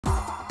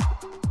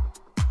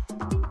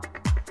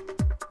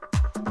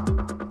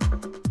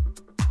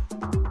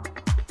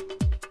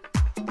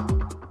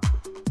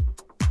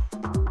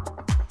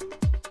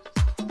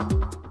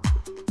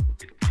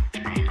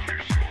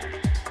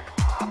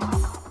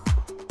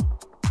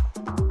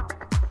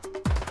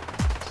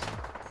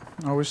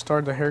I always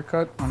start the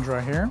haircut on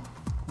dry hair.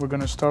 We're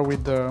gonna start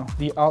with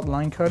the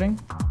outline cutting.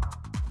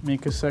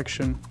 Make a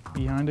section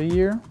behind the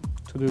ear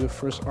to do the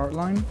first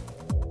outline.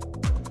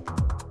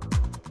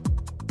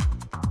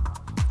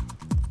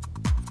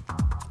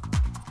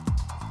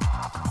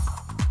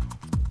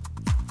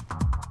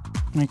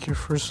 Make your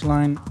first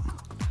line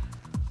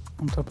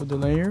on top of the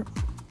layer.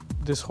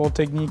 This whole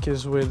technique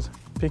is with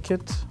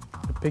picket,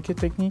 the picket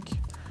technique,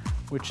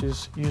 which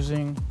is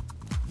using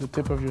the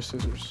tip of your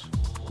scissors.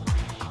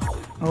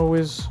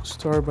 Always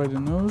start by the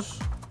nose.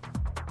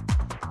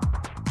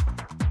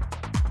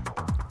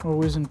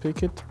 Always in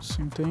picket,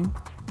 same thing,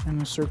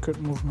 and a circuit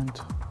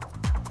movement.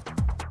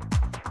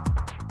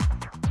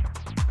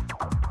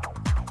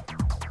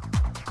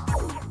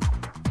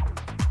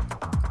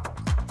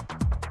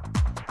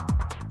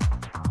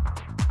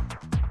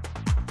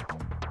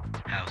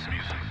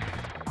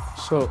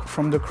 So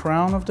from the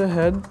crown of the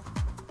head,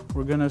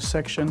 we're gonna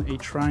section a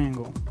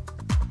triangle.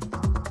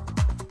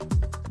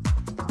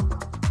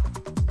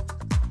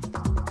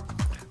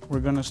 We're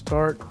gonna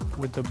start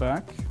with the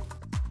back.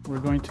 We're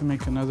going to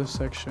make another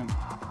section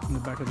in the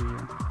back of the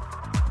ear.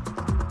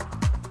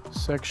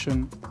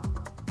 Section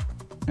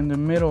in the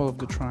middle of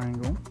the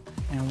triangle,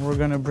 and we're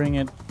gonna bring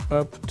it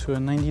up to a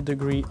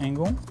 90-degree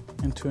angle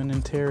into an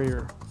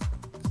interior.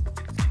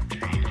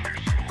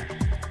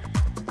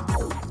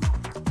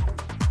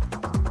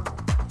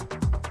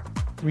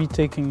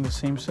 Retaking the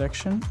same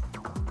section,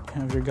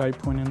 you have your guide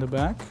point in the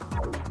back,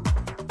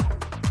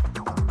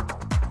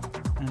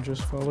 and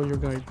just follow your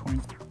guide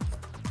point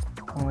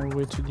all the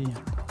way to the end.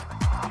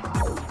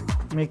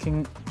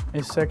 Making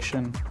a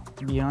section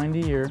behind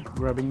the ear,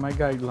 grabbing my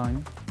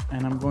guideline,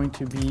 and I'm going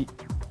to be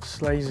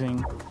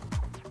slicing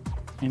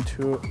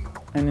into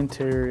an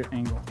interior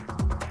angle.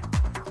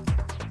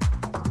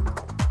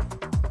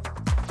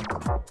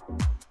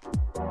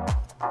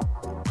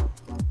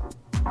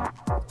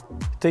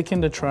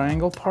 Taking the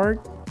triangle part,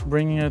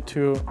 bringing it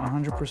to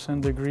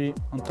 100% degree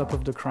on top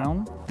of the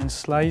crown, and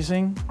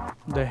slicing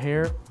the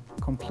hair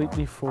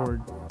completely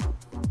forward.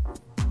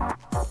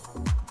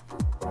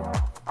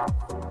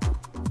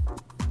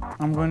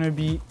 I'm going to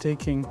be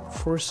taking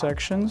 4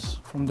 sections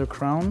from the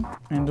crown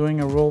and doing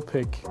a roll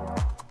pick.